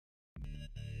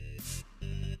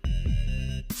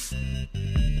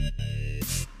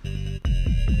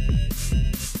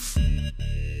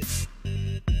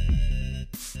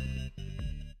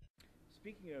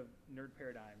of nerd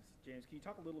paradigms, James, can you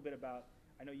talk a little bit about,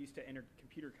 I know you used to enter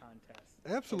computer contests.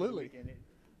 Absolutely.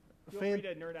 Feel free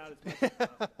to nerd out as much as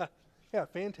possible. Yeah,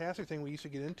 fantastic thing we used to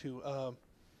get into.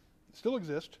 Still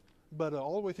exist, but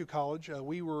all the way through college,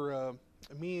 we were,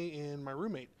 me and my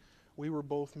roommate, we were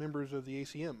both members of the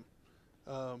ACM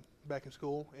back in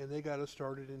school, and they got us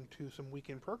started into some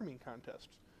weekend programming contests.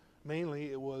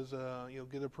 Mainly, it was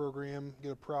get a program,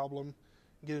 get a problem,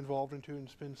 get involved into it, and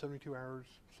spend 72 hours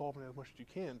solving it as much as you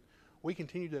can. We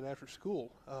continued that after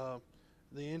school.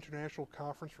 The International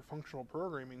Conference for Functional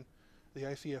Programming, the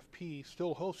ICFP,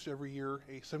 still hosts every year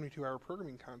a 72-hour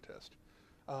programming contest.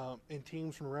 And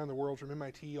teams from around the world, from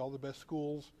MIT, all the best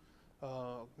schools,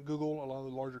 Google, a lot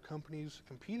of the larger companies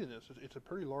compete in this. It's a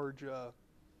pretty large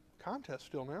contest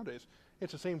still nowadays.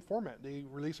 It's the same format. They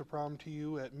release a problem to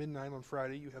you at midnight on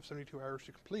Friday. You have 72 hours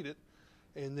to complete it,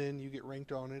 and then you get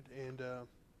ranked on it, and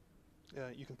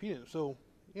you compete in it. So,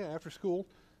 yeah, after school,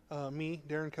 me,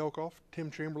 Darren Kelkoff, Tim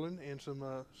Chamberlain, and some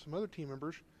other team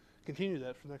members continue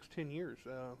that for the next 10 years.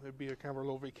 It'd be a kind of our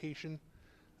little vacation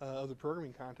of the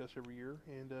programming contest every year,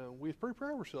 and we was pretty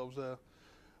proud of ourselves.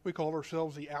 We called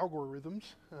ourselves the Algorithms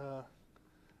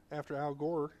after Al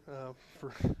Gore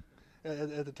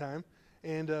at the time,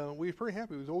 and we were pretty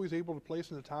happy. We was always able to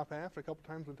place in the top half, a couple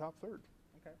times in the top third.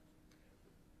 Okay.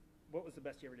 What was the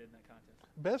best you ever did in that contest?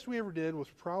 Best we ever did was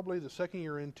probably the second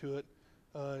year into it.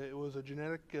 It was a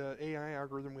genetic AI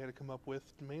algorithm we had to come up with,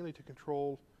 mainly to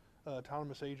control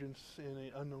autonomous agents in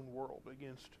an unknown world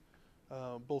against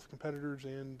both competitors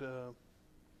and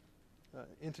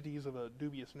entities of a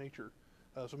dubious nature.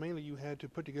 So mainly you had to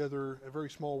put together a very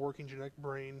small working genetic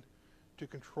brain to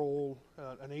control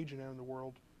an agent out in the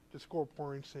world, to score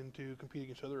points and to compete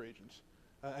against other agents.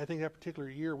 I think that particular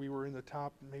year we were in the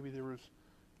top, maybe there was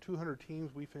 200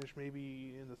 teams, we finished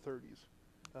maybe in the 30s.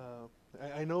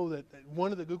 I know that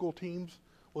one of the Google teams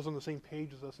was on the same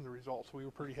page as us in the results, so we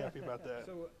were pretty happy about that.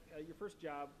 So your first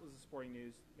job was a sporting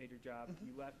news major job.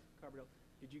 You left Carbondale.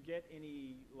 Did you get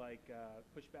any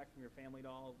pushback from your family at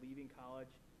all, leaving college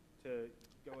to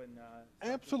go and?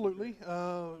 Absolutely.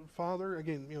 Father,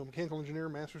 again, mechanical engineer,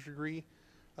 master's degree,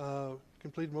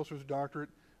 completed most of his doctorate.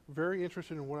 Very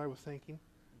interested in what I was thinking,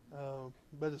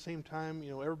 but at the same time,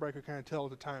 everybody could kind of tell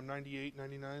at the time, 98,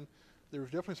 99, there was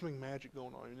definitely something magic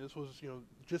going on. And this was,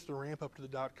 just the ramp up to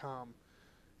the .com.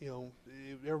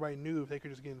 Everybody knew if they could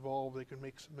just get involved, they could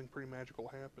make something pretty magical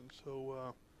happen.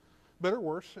 So, better or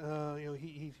worse,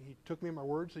 he took me at my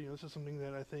word. So, this is something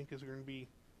that I think is going to be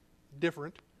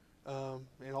different.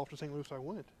 And off to St. Louis I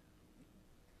went.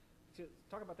 So,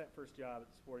 talk about that first job at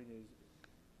Sporting News.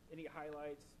 Any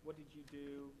highlights? What did you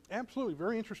do? Absolutely,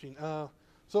 very interesting.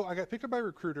 So I got picked up by a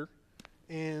recruiter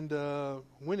and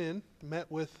went in,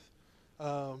 met with,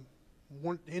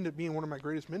 ended up being one of my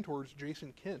greatest mentors,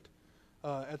 Jason Kent.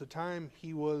 At the time,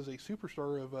 he was a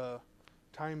superstar of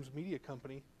Times Media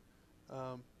Company.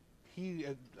 He,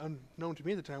 unknown to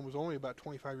me at the time, was only about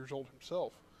 25 years old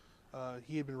himself.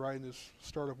 He had been riding this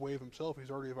startup wave himself. He's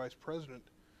already a vice president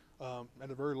at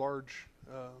a very large,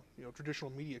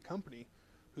 traditional media company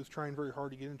who's trying very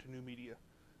hard to get into new media.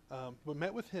 But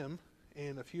met with him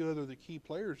and a few other of the key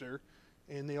players there,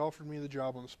 and they offered me the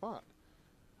job on the spot.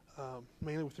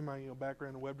 Mainly within my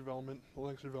background in web development,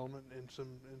 Linux development, and some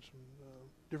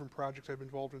different projects I've been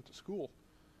involved in at the school.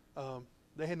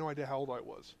 They had no idea how old I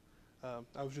was.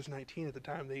 I was just 19 at the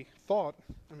time. They thought,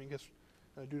 I guess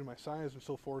due to my size and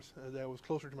so forth, that I was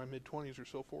closer to my mid-20s or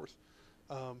so forth.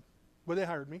 But they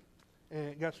hired me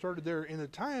and got started there. In the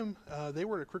time, they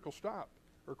were at a critical spot.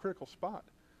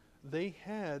 They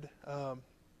had a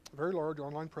very large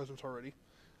online presence already.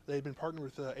 They had been partnered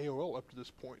with AOL up to this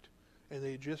point, and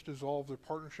they had just dissolved their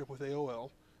partnership with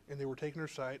AOL, and they were taking their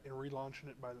site and relaunching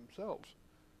it by themselves.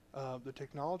 The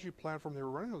technology platform they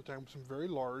were running at the time was some very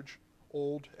large,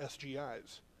 old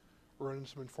SGIs, running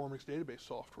some Informix database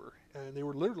software, and they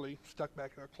were literally stuck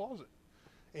back in a closet,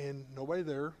 and nobody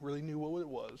there really knew what it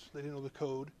was. They didn't know the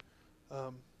code.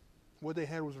 What they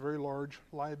had was a very large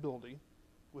liability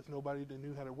with nobody that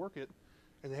knew how to work it,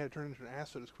 and they had to turn it into an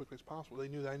asset as quickly as possible. They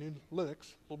knew that I knew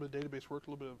Linux, a little bit of database work,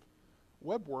 a little bit of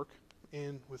web work,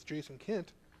 and with Jason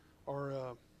Kent,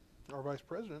 our vice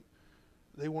president,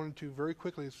 they wanted to very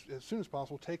quickly, as soon as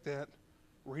possible, take that,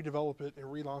 redevelop it, and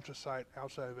relaunch a site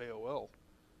outside of AOL.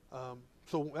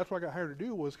 So that's what I got hired to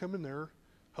do, was come in there,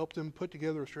 help them put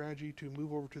together a strategy to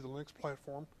move over to the Linux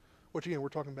platform, which again, we're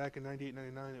talking back in 98,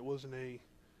 99, it wasn't a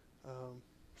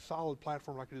solid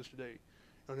platform like it is today.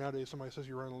 Nowadays, somebody says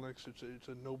you run Linux, it's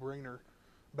a no-brainer.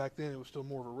 Back then, it was still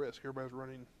more of a risk. Everybody was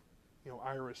running,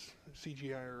 Iris,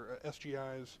 CGI, or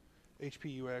SGIs,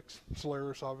 HPUX.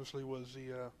 Solaris obviously was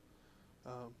the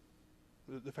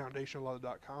the foundation of a lot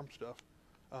of .com stuff.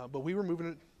 But we were moving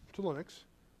it to Linux.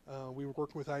 We were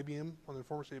working with IBM on the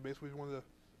performance database. We were one of the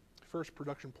first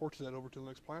production ports of that over to the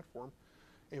Linux platform.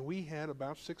 And we had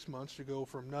about 6 months to go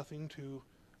from nothing to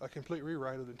a complete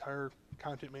rewrite of the entire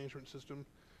content management system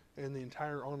and the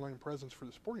entire online presence for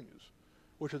the sporting news,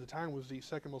 which at the time was the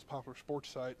second most popular sports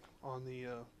site on the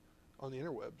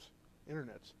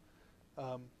internets.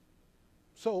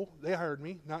 So they hired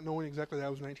me, not knowing exactly that I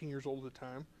was 19 years old at the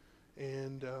time,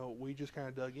 and we just kind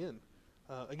of dug in.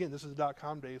 Again, this is the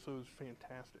 .com days, so it was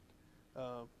fantastic.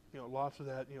 Lots of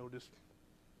that,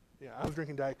 I was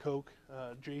drinking Diet Coke.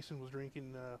 Jason was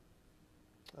drinking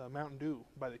Mountain Dew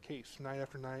by the case, night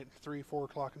after night, 3, 4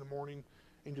 o'clock in the morning,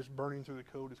 and just burning through the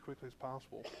code as quickly as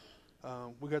possible.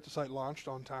 We got the site launched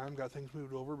on time, got things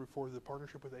moved over before the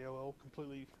partnership with AOL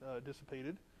completely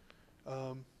dissipated.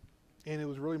 And it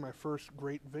was really my first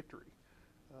great victory,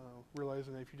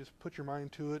 realizing that if you just put your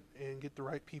mind to it and get the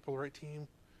right people, the right team,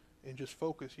 and just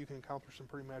focus, you can accomplish some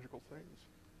pretty magical things.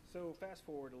 So fast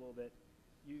forward a little bit.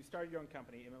 You started your own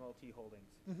company, MMLT Holdings.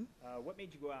 Mm-hmm. What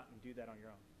made you go out and do that on your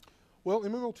own? Well,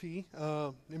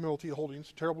 MMLT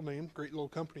Holdings, terrible name, great little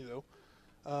company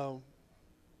though.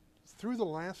 Through the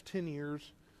last 10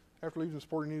 years, after leaving the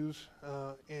sporting news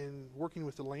and working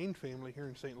with the Lane family here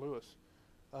in St. Louis,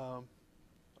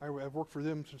 I've worked for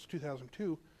them since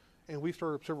 2002, and we've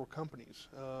started up several companies,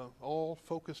 all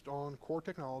focused on core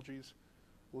technologies,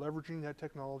 leveraging that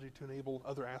technology to enable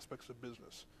other aspects of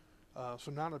business.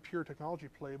 So not a pure technology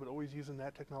play, but always using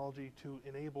that technology to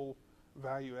enable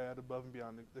value add above and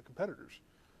beyond the competitors.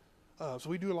 So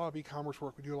we do a lot of e-commerce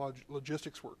work, we do a lot of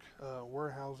logistics work,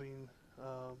 warehousing,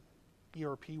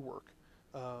 ERP work,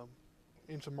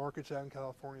 in some markets out in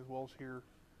California as well as here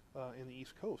in the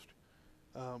East Coast.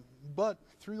 But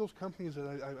through those companies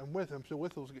that I'm still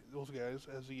with those guys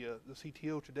as the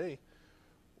CTO today,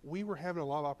 we were having a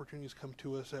lot of opportunities come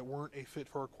to us that weren't a fit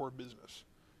for our core business.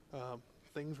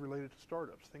 Things related to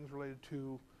startups, things related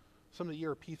to some of the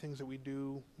ERP things that we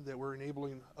do that were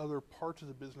enabling other parts of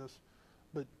the business,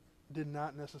 but did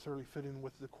not necessarily fit in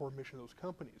with the core mission of those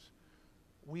companies.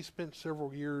 We spent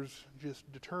several years just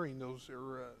deterring those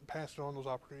or passing on those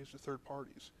opportunities to third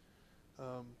parties.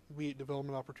 Be it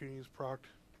development opportunities, product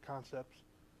concepts,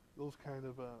 those kind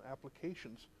of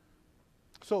applications.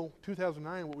 So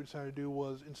 2009, what we decided to do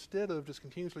was, instead of just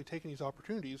continuously taking these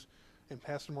opportunities and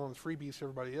passing them on as freebies to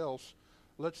everybody else,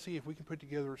 let's see if we can put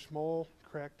together a small,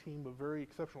 crack team of very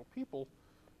exceptional people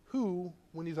who,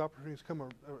 when these opportunities come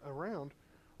around,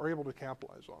 are able to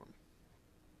capitalize on them.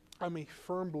 I'm a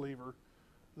firm believer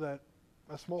that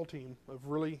a small team of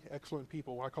really excellent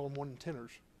people, I call them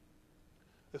 1-in-10ers,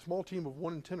 a small team of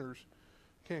 1-in-10ers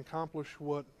can accomplish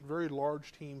what very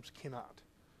large teams cannot.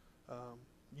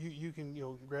 You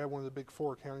can grab one of the big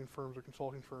 4 accounting firms or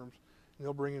consulting firms, and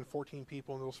they'll bring in 14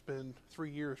 people, and they'll spend 3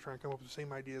 years trying to come up with the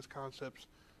same ideas, concepts,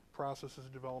 processes,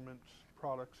 developments,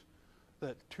 products,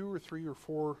 that 2 or 3 or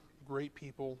 4 great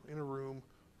people in a room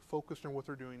focused on what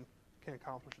they're doing can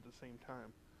accomplish at the same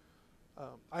time.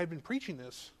 I've been preaching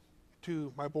this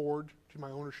to my board, to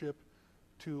my ownership,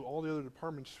 to all the other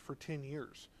departments for 10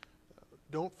 years.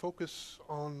 Don't focus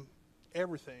on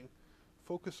everything.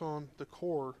 Focus on the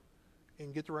core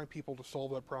and get the right people to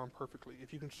solve that problem perfectly.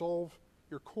 If you can solve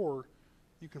your core,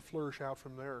 you can flourish out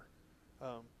from there.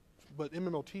 But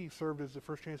MMLT served as the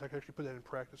first chance I could actually put that in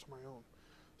practice on my own.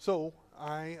 So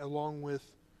I, along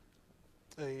with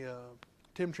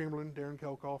Tim Chamberlain, Darren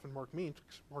Kelkoff, and Mark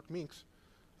Minks,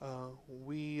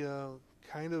 we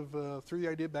kind of threw the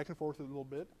idea back and forth a little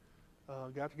bit.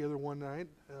 Got together one night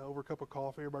over a cup of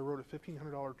coffee. Everybody wrote a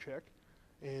 $1,500 check,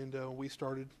 and we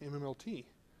started MMLT.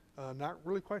 Not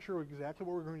really quite sure exactly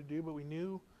what we were going to do, but we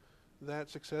knew that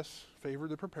success favored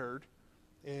the prepared,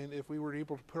 and if we were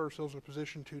able to put ourselves in a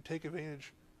position to take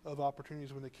advantage of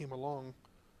opportunities when they came along,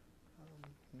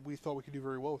 we thought we could do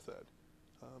very well with that.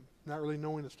 Not really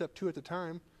knowing the step 2 at the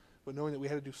time, but knowing that we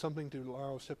had to do something to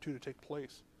allow step 2 to take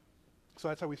place. So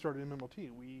that's how we started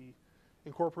MMLT. We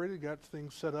incorporated, got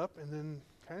things set up, and then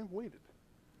kind of waited.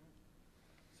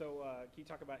 So can you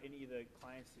talk about any of the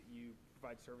clients that you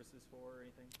provide services for or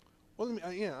anything?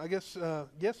 Well, yeah, I guess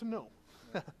yes and no.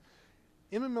 Yeah.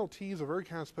 MMLT is a very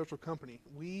kind of special company.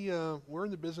 We're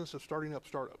in the business of starting up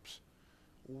startups.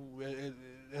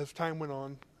 As time went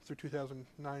on through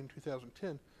 2009,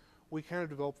 2010, we kind of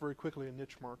developed very quickly a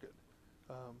niche market.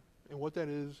 And what that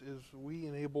is we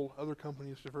enable other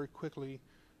companies to very quickly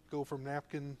go from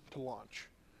napkin to launch.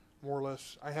 More or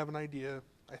less, I have an idea.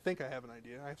 I think I have an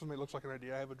idea. I have something that looks like an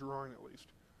idea. I have a drawing at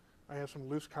least. I have some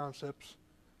loose concepts,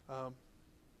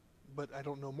 but I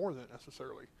don't know more than it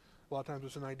necessarily. A lot of times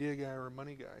it's an idea guy or a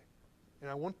money guy. and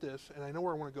I want this, and I know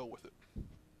where I want to go with it.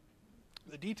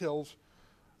 The details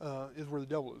is where the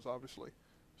devil is, obviously.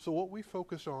 So what we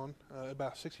focus on,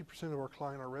 about 60% of our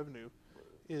client, our revenue,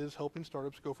 is helping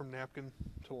startups go from napkin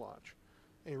to launch.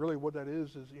 And really what that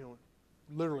is,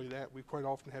 literally that. We quite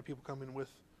often have people come in with,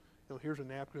 here's a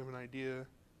napkin of an idea.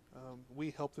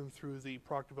 We help them through the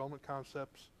product development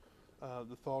concepts,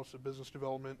 the thoughts of business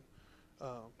development,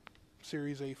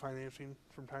 Series A financing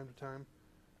from time to time,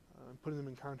 putting them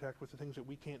in contact with the things that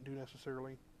we can't do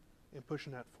necessarily, and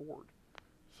pushing that forward.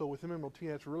 So with MMLT,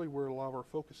 that's really where a lot of our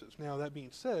focus is. Now, that being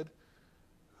said,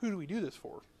 who do we do this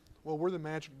for? Well, we're the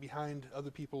magic behind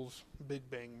other people's big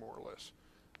bang, more or less.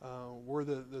 We're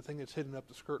the thing that's hidden up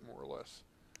the skirt, more or less.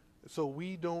 So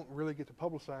we don't really get to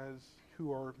publicize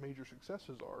who our major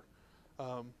successes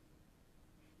are.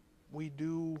 We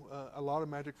do a lot of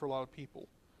magic for a lot of people.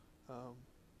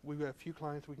 We've got a few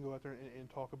clients we can go out there and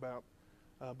talk about,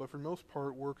 but for the most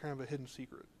part, we're kind of a hidden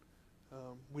secret.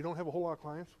 We don't have a whole lot of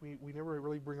clients. We never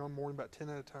really bring on more than about 10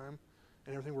 at a time,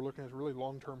 and everything we're looking at is really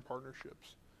long-term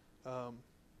partnerships.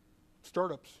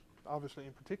 Startups, obviously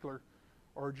in particular,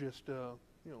 are just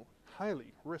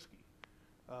highly risky.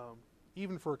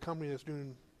 Even for a company that's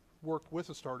doing work with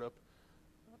a startup,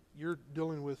 you're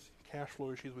dealing with cash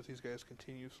flow issues with these guys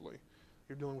continuously.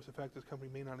 You're dealing with the fact this company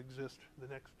may not exist the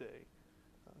next day.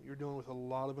 You're dealing with a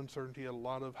lot of uncertainty, a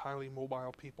lot of highly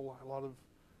mobile people, a lot of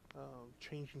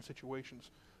changing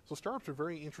situations. So startups are a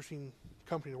very interesting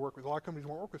company to work with. A lot of companies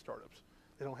won't work with startups.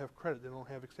 They don't have credit. They don't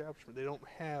have establishment. They don't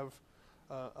have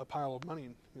a pile of money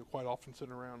quite often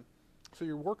sitting around. So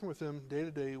you're working with them day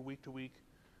to day, week to week,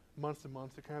 month to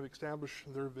month to kind of establish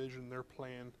their vision, their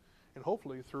plan, and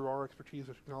hopefully through our expertise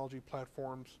of technology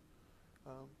platforms,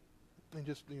 and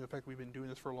just the fact we've been doing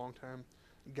this for a long time,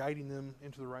 guiding them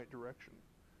into the right direction.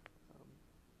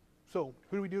 So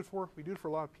who do we do it for? We do it for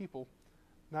a lot of people,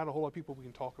 not a whole lot of people we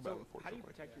can talk about, unfortunately. How do you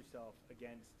protect yourself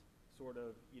against sort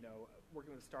of,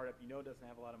 working with a startup, it doesn't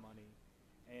have a lot of money,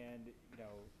 and,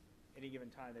 any given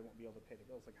time they won't be able to pay the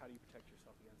bills? Like, how do you protect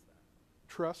yourself against that?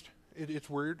 Trust. It's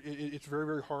weird. It's very,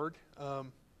 very hard.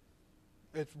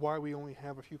 It's why we only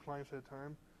have a few clients at a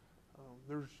time.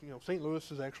 There's, St. Louis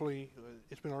is actually,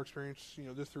 it's been our experience,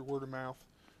 this through word of mouth.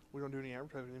 We don't do any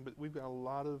advertising, but we've got a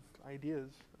lot of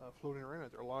ideas floating around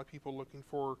out there. A lot of people looking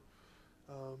for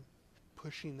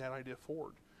pushing that idea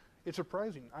forward. It's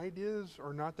surprising. Ideas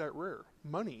are not that rare.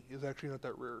 Money is actually not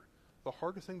that rare. The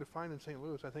hardest thing to find in St.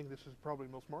 Louis, I think this is probably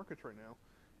most markets right now,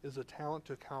 is the talent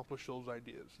to accomplish those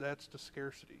ideas. That's the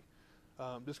scarcity.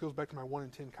 This goes back to my 1 in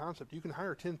 10 concept. You can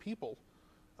hire 10 people.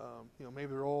 Maybe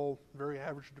they're all very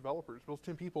average developers. Those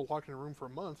 10 people locked in a room for a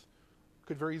month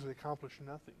could very easily accomplish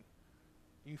nothing.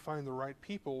 You find the right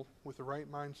people with the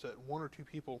right mindset. 1 or 2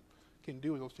 people can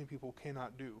do what those 10 people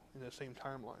cannot do in the same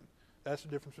timeline. That's the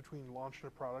difference between launching a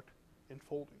product and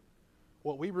folding.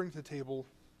 What we bring to the table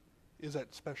is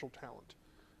that special talent,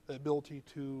 the ability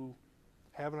to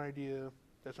have an idea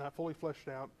that's not fully fleshed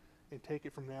out and take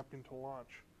it from napkin to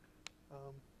launch.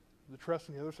 The trust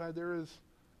on the other side there is,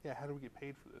 how do we get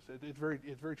paid for this? It's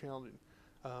very challenging.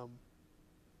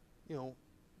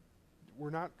 We're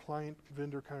not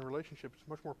client-vendor kind of relationship. It's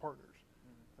much more partners.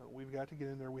 We've got to get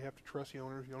in there. We have to trust the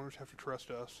owners. The owners have to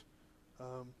trust us.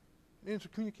 And it's a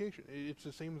communication. It's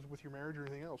the same as with your marriage or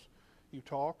anything else. You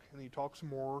talk, and then you talk some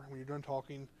more. When you're done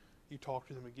talking, you talk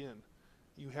to them again.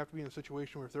 You have to be in a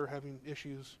situation where if they're having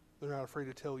issues, they're not afraid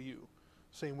to tell you.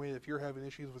 Same way, if you're having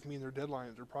issues with meeting their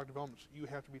deadlines or product developments, you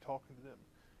have to be talking to them.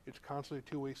 It's constantly a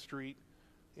two-way street,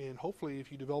 and hopefully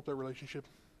if you develop that relationship,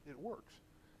 it works.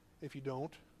 If you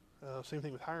don't, same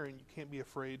thing with hiring, you can't be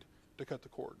afraid to cut the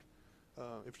cord.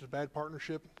 If it's a bad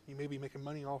partnership, you may be making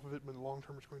money off of it, but in the long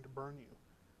term it's going to burn you.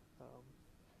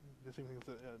 The same thing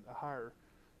with a hire.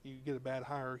 You get a bad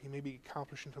hire, he may be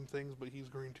accomplishing some things, but he's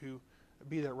going to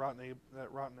be that rotten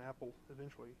apple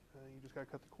eventually. You just got to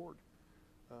cut the cord.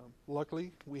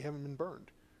 Luckily, we haven't been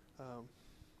burned.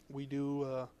 We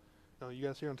do, you got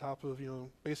to stay on top of,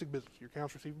 basic business. Your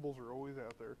accounts receivables are always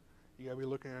out there. You got to be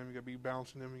looking at them, you got to be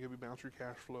balancing them, you got to be balancing your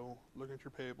cash flow, looking at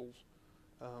your payables.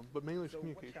 But mainly it's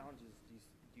communication. So what challenges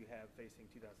do you have facing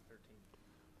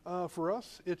 2013? For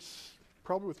us, it's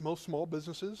probably with most small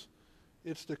businesses,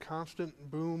 it's the constant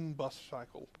boom bust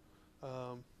cycle.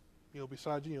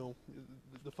 Besides,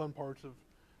 the fun parts of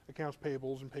accounts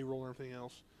payables and payroll and everything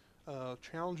else,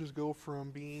 challenges go from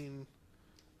being,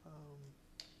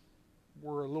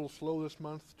 we're a little slow this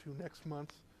month to next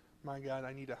month, my God,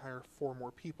 I need to hire 4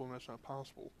 more people, and that's not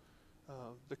possible.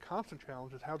 The constant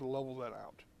challenge is how to level that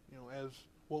out. As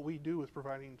what we do is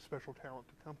providing special talent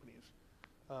to companies.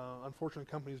 Unfortunately,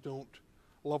 companies don't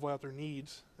level out their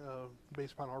needs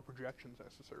based upon our projections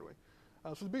necessarily.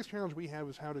 So the biggest challenge we have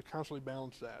is how to constantly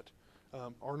balance that.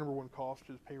 Our number one cost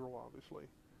is payroll, obviously.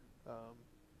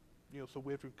 So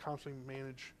we have to constantly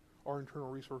manage our internal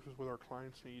resources with our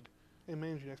clients' need and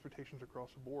managing expectations across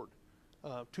the board.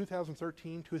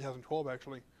 2013, 2012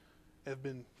 actually have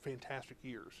been fantastic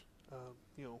years.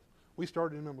 We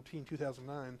started MMLT in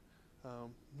 2009.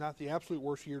 Not the absolute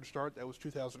worst year to start, that was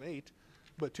 2008,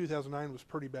 but 2009 was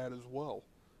pretty bad as well.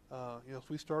 So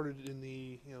we started in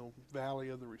the valley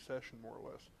of the recession, more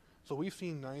or less. So we've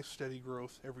seen nice, steady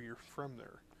growth every year from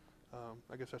there.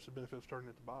 I guess that's the benefit of starting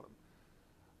at the bottom.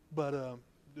 But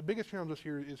the biggest challenge this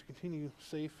year is continue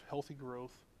safe, healthy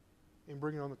growth and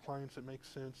bringing on the clients that make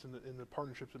sense and the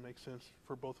partnerships that make sense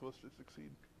for both of us to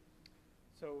succeed.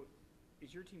 So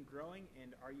is your team growing,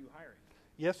 and are you hiring?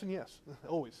 Yes and yes,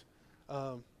 always.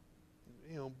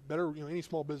 Any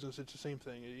small business, it's the same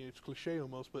thing. It's cliche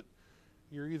almost, but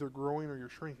you're either growing or you're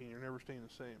shrinking. You're never staying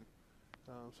the same.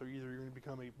 So either you're going to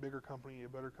become a bigger company, a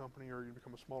better company, or you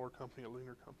become a smaller company, a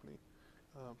leaner company.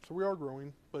 So we are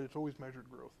growing, but it's always measured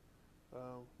growth.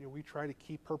 We try to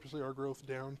keep purposely our growth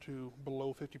down to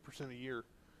below 50% a year.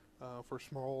 For a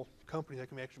small company, that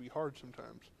can actually be hard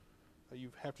sometimes. You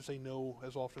have to say no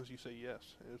as often as you say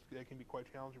yes. That can be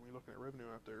quite challenging when you're looking at revenue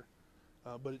out there.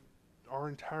 But our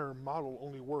entire model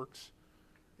only works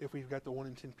if we've got the 1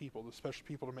 in 10 people, the special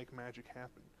people to make magic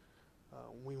happen.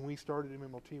 When we started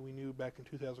MMLT, we knew back in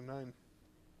 2009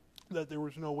 that there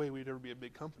was no way we'd ever be a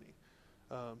big company.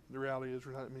 The reality is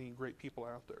there's not many great people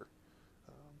out there.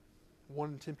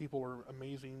 1 in 10 people are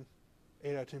amazing,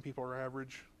 8 out of 10 people are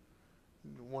average,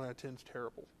 1 out of 10 is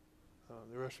terrible.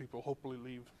 The rest of people hopefully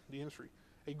leave the industry.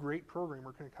 A great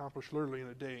programmer can accomplish literally in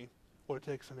a day what it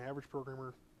takes an average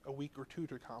programmer a week or 2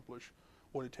 to accomplish,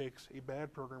 what it takes a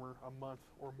bad programmer a month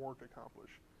or more to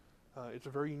accomplish. It's a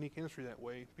very unique industry that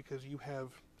way because you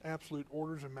have absolute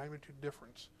orders of magnitude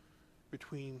difference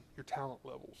between your talent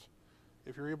levels.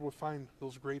 If you're able to find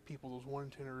those great people, those 1 in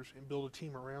 10ers, and build a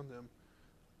team around them,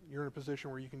 you're in a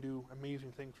position where you can do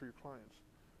amazing things for your clients.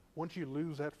 Once you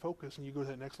lose that focus and you go to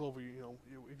that next level,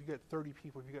 if you get 30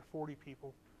 people, if you get 40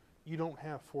 people, you don't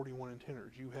have 40 1 in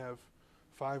 10ers. You have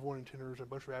 5 1 in 10ers, a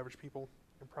bunch of average people,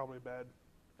 and probably a bad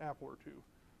apple or two.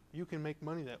 You can make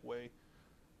money that way,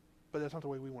 but that's not the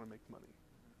way we want to make money.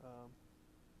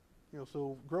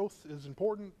 So growth is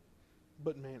important,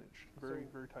 but managed very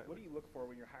tightly. What do you look for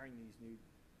when you're hiring these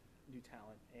new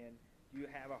talent? And do you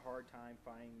have a hard time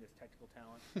finding this technical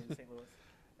talent in St. Louis?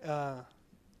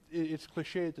 It's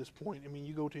cliche at this point. I mean,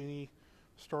 you go to any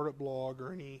startup blog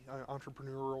or any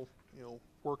entrepreneurial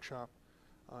workshop,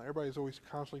 everybody's always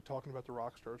constantly talking about the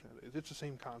rock stars nowadays. It's the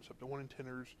same concept: the 1 in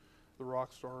 10ers, the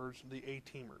rock stars, the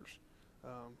A-teamers.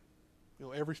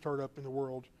 Every startup in the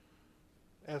world,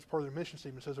 as part of their mission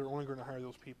statement, says they're only going to hire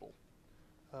those people.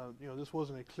 This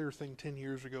wasn't a clear thing 10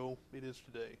 years ago. It is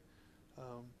today.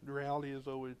 The reality is,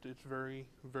 though, it's very,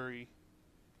 very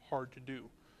hard to do.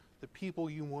 The people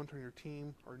you want on your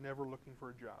team are never looking for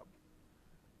a job.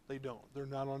 They don't. They're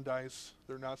not on DICE.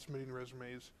 They're not submitting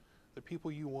resumes. The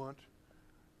people you want,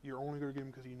 you're only going to get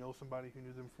them because you know somebody who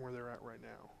knew them from where they're at right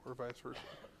now, or vice versa.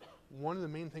 One of the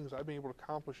main things I've been able to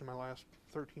accomplish in my last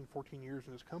 13, 14 years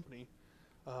in this company,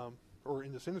 or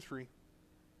in this industry,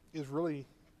 is really,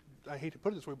 I hate to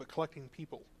put it this way, but collecting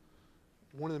people.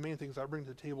 One of the main things I bring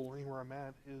to the table anywhere I'm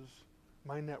at is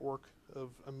my network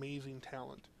of amazing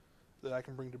talent that I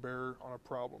can bring to bear on a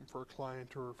problem for a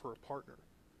client or for a partner.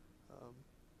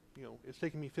 It's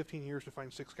taken me 15 years to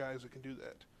find 6 guys that can do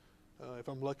that. If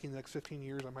I'm lucky in the next 15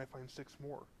 years, I might find 6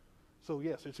 more. So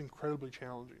yes, it's incredibly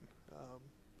challenging.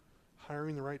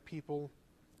 Hiring the right people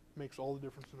makes all the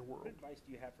difference in the world. What advice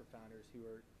do you have for founders who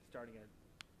are starting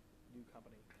a new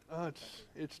company?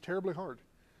 It's terribly hard.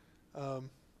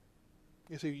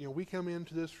 We come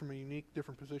into this from a unique,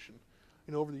 different position.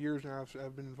 Over the years now,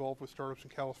 I've been involved with startups in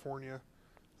California,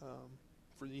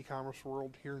 for the e-commerce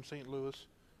world here in St. Louis,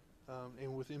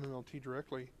 and with MMLT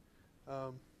directly.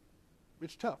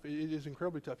 It's tough. It is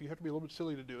incredibly tough. You have to be a little bit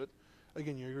silly to do it.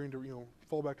 Again, you're going to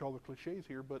fall back to all the cliches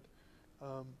here, but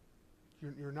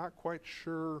you're not quite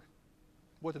sure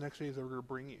what the next days are going to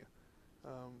bring you.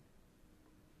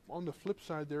 On the flip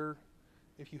side there,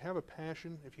 if you have a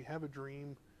passion, if you have a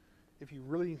dream, if you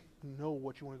really know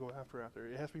what you want to go after out there,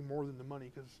 it has to be more than the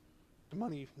money, because the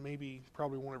money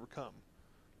probably won't ever come.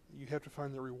 You have to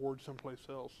find the reward someplace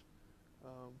else.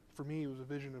 For me, it was a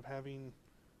vision of having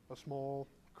a small,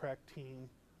 crack team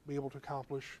be able to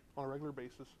accomplish on a regular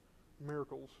basis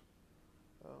miracles,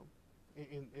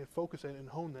 and focus that and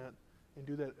hone that and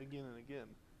do that again and again.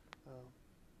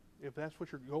 If that's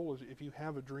what your goal is, if you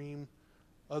have a dream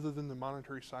other than the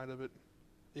monetary side of it,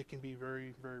 it can be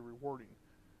very, very rewarding.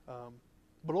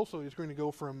 but also it's going to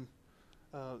go from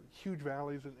huge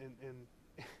valleys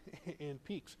and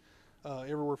peaks,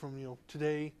 everywhere from, you know,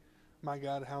 today, my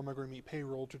God, how am I going to meet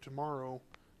payroll, to tomorrow,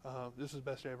 this is the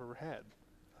best day I've ever had.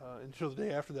 Until the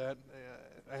day after that,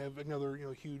 I have another, you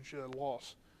know, huge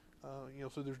loss. You know,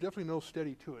 so there's definitely no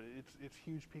steady to it. It's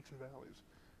huge peaks and valleys.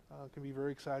 It can be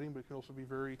very exciting, but it can also be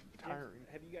very tiring.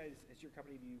 Have you guys, as your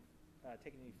company, have you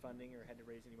taken any funding or had to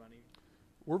raise any money?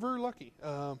 We're very lucky.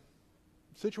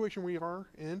 Situation we are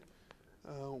in,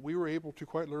 we were able to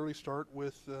quite literally start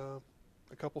with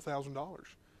a couple $1,000s.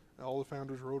 All the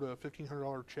founders wrote a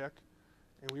 $1,500 check,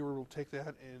 and we were able to take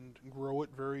that and grow it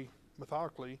very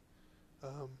methodically.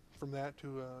 From that to,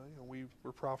 you know, we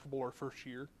were profitable our first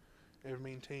year and have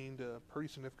maintained a pretty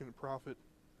significant profit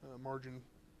margin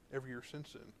every year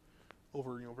since then,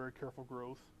 over, you know, very careful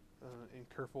growth and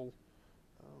careful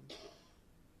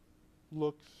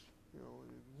looks, you know,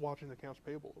 watching the accounts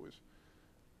payable always.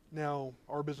 Now,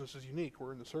 our business is unique.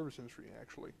 We're in the service industry,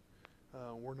 actually.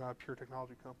 We're not a pure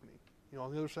technology company. You know,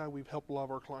 on the other side, we've helped a lot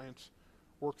of our clients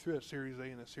work through that Series A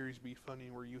and that Series B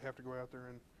funding, where you have to go out there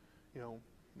and, you know,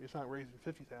 it's not raising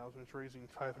 50,000, it's raising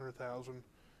 500,000,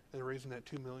 and raising that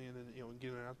 2 million, and, you know, and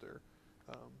getting it out there.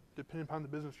 Depending upon the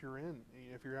business you're in,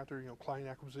 if you're out there, you know, client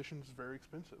acquisition is very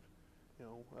expensive. You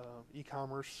know,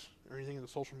 e-commerce or anything in the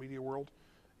social media world,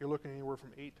 you're looking anywhere from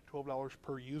 $8 to $12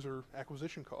 per user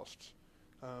acquisition costs.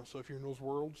 So if you're in those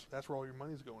worlds, that's where all your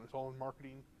money's going. It's all in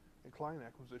marketing and client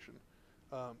acquisition.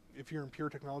 If you're in pure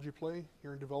technology play,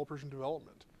 you're in developers and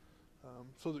development.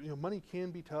 So that, you know, money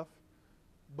can be tough,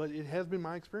 but it has been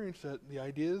my experience that the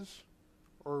ideas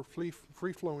are free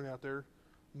flowing out there.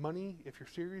 Money, if you're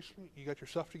serious, you got your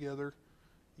stuff together,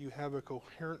 you have a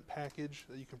coherent package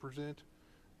that you can present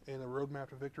and a roadmap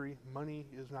to victory. Money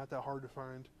is not that hard to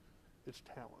find. It's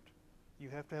talent. You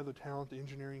have to have the talent, the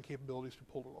engineering capabilities to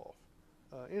pull it off.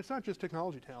 And it's not just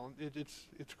technology talent, it's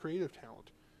creative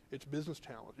talent, it's business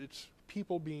talent, it's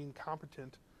people being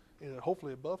competent and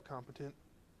hopefully above competent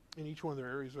in each one of their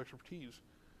areas of expertise.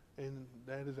 And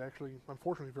that is actually,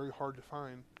 unfortunately, very hard to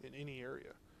find in any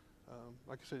area.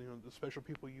 Like I said, you know, the special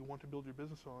people you want to build your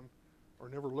business on are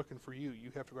never looking for you.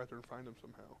 You have to go out there and find them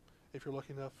somehow. If you're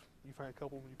lucky enough, you find a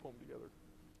couple and you pull them together.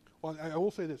 Well, I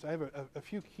will say this. I have a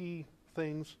few key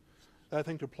things that I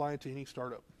think to apply to any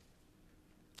startup.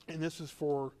 And this is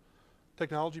for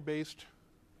technology-based,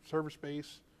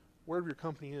 service-based, wherever your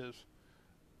company is.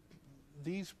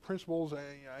 These principles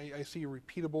I see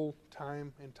repeatable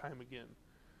time and time again.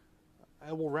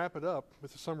 I will wrap it up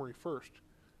with a summary first.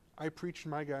 I preach to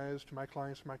my guys, to my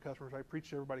clients, to my customers, I preach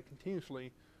to everybody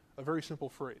continuously a very simple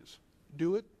phrase.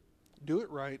 Do it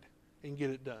right, and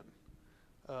get it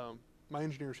done. My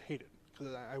engineers hate it,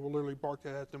 because I will literally bark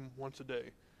that at them once a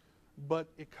day. But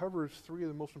it covers three of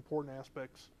the most important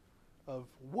aspects of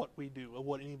what we do, of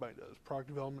what anybody does. Product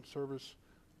development, service,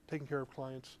 taking care of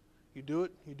clients. You do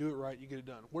it right, you get it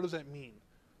done. What does that mean?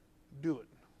 Do it.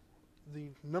 The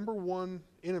number one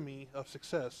enemy of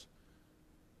success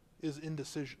is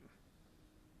indecision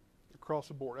across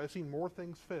the board. I've seen more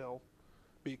things fail,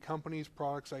 be it companies,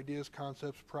 products, ideas,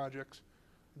 concepts, projects,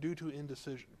 due to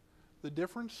indecision. The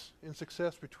difference in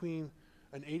success between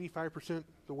an 85%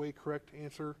 the way correct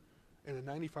answer and a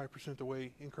 95% the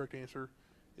way incorrect answer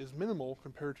is minimal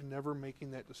compared to never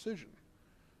making that decision.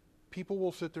 People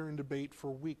will sit there and debate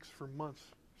for weeks, for months,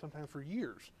 sometimes for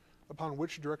years, upon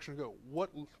which direction to go. What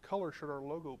color should our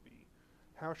logo be?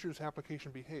 How should this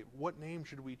application behave? What name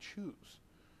should we choose?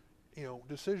 You know,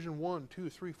 decision 1, 2,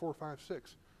 3, 4, 5,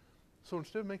 6. So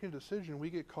instead of making a decision, we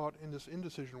get caught in this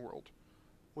indecision world.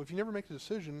 Well, if you never make a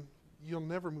decision, you'll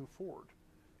never move forward.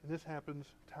 And this happens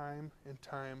time and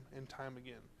time and time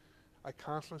again. I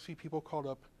constantly see people caught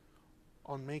up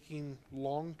on making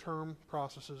long-term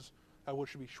processes at what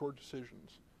should be short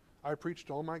decisions. I preach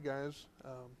to all my guys,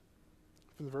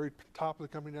 from the very top of the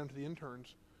company down to the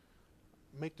interns,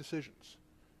 make decisions.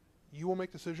 You will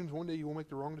make decisions. One day you will make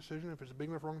the wrong decision. If it's a big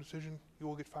enough wrong decision, you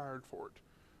will get fired for it.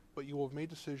 But you will have made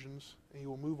decisions, and you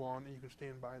will move on, and you can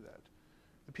stand by that.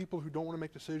 The people who don't want to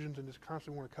make decisions and just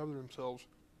constantly want to cover themselves,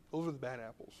 those are the bad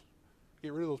apples.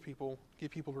 Get rid of those people.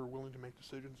 Get people who are willing to make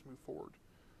decisions and move forward.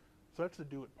 So that's the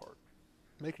do it part.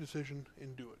 Make a decision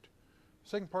and do it.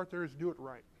 Second part there is do it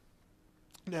right.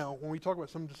 Now, when we talk about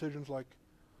some decisions like,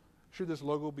 should this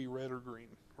logo be red or green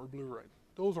or blue or red?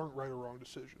 Those aren't right or wrong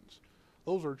decisions.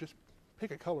 Those are just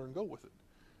pick a color and go with it.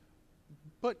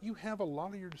 But you have a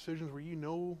lot of your decisions where you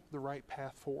know the right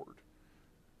path forward.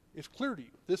 It's clear to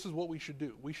you, this is what we should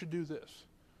do. We should do this.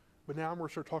 But now I'm going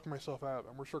to start talking myself out.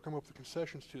 I'm going to start coming up with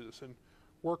concessions to this and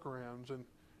workarounds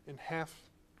and half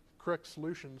correct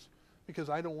solutions because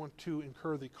I don't want to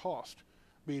incur the cost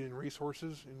be it in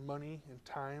resources, in money, in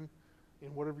time,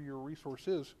 in whatever your resource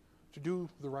is, to do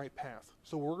the right path.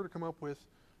 So we're going to come up with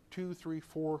 2, 3,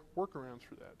 4 workarounds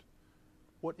for that.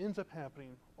 What ends up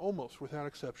happening, almost without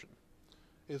exception,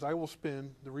 is I will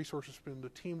spend, the resources spend, the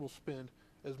team will spend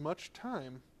as much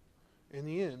time in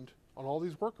the end on all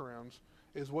these workarounds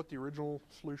as what the original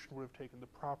solution would have taken, the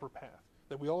proper path,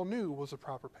 that we all knew was the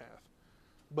proper path.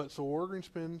 But so we're going to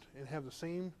spend and have the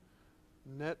same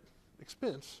net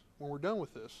expense when we're done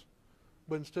with this,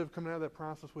 but instead of coming out of that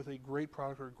process with a great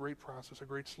product or a great process, a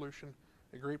great solution,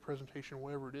 a great presentation,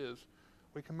 whatever it is,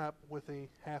 we come up with a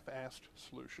half-assed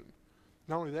solution.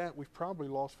 Not only that, we've probably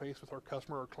lost face with our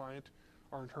customer, our client,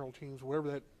 our internal teams,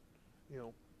 whatever that,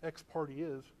 X party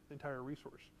is, the entire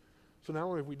resource. So not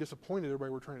only have we disappointed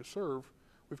everybody we're trying to serve,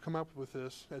 we've come up with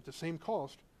this at the same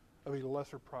cost of a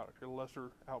lesser product, a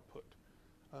lesser output.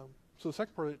 So the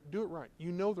second part of it, do it right.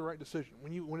 You know the right decision.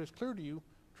 When it's clear to you,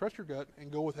 trust your gut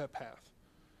and go with that path.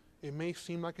 It may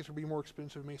seem like it's going to be more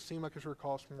expensive. It may seem like it's going to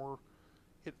cost more.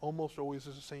 It almost always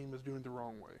is the same as doing it the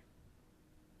wrong way.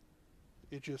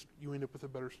 It just, you end up with a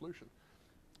better solution.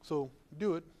 So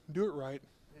do it right.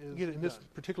 And this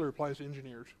particularly applies to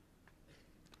engineers.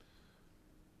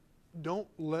 Don't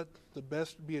let the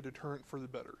best be a deterrent for the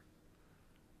better.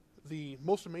 The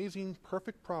most amazing,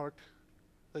 perfect product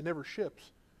that never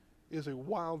ships is a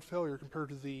wild failure compared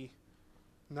to the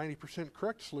 90%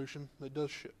 correct solution that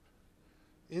does ship.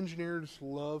 Engineers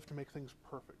love to make things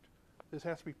perfect. This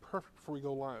has to be perfect before we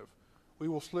go live. We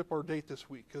will slip our date this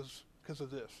week because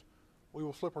of this. We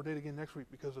will slip our date again next week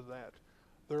because of that.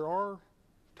 There are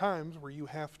times where you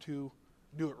have to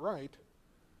do it right,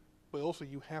 but also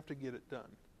you have to get it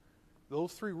done.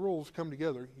 Those 3 rules come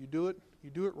together. You do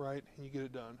it right, and you get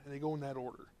it done, and they go in that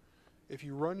order. If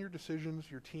you run your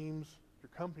decisions, your teams, your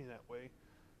company that way,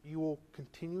 you will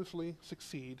continuously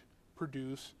succeed,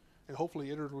 produce, and hopefully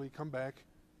iteratively come back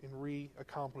and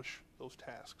re-accomplish those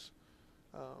tasks.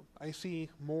 I see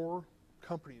more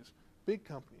companies, big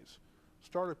companies,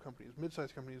 startup companies,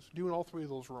 mid-sized companies, doing all 3 of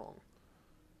those wrong.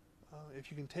 If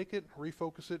you can take it,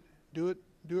 refocus it, do it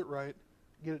right,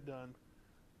 get it done,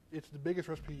 it's the biggest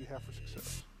recipe you have for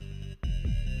success.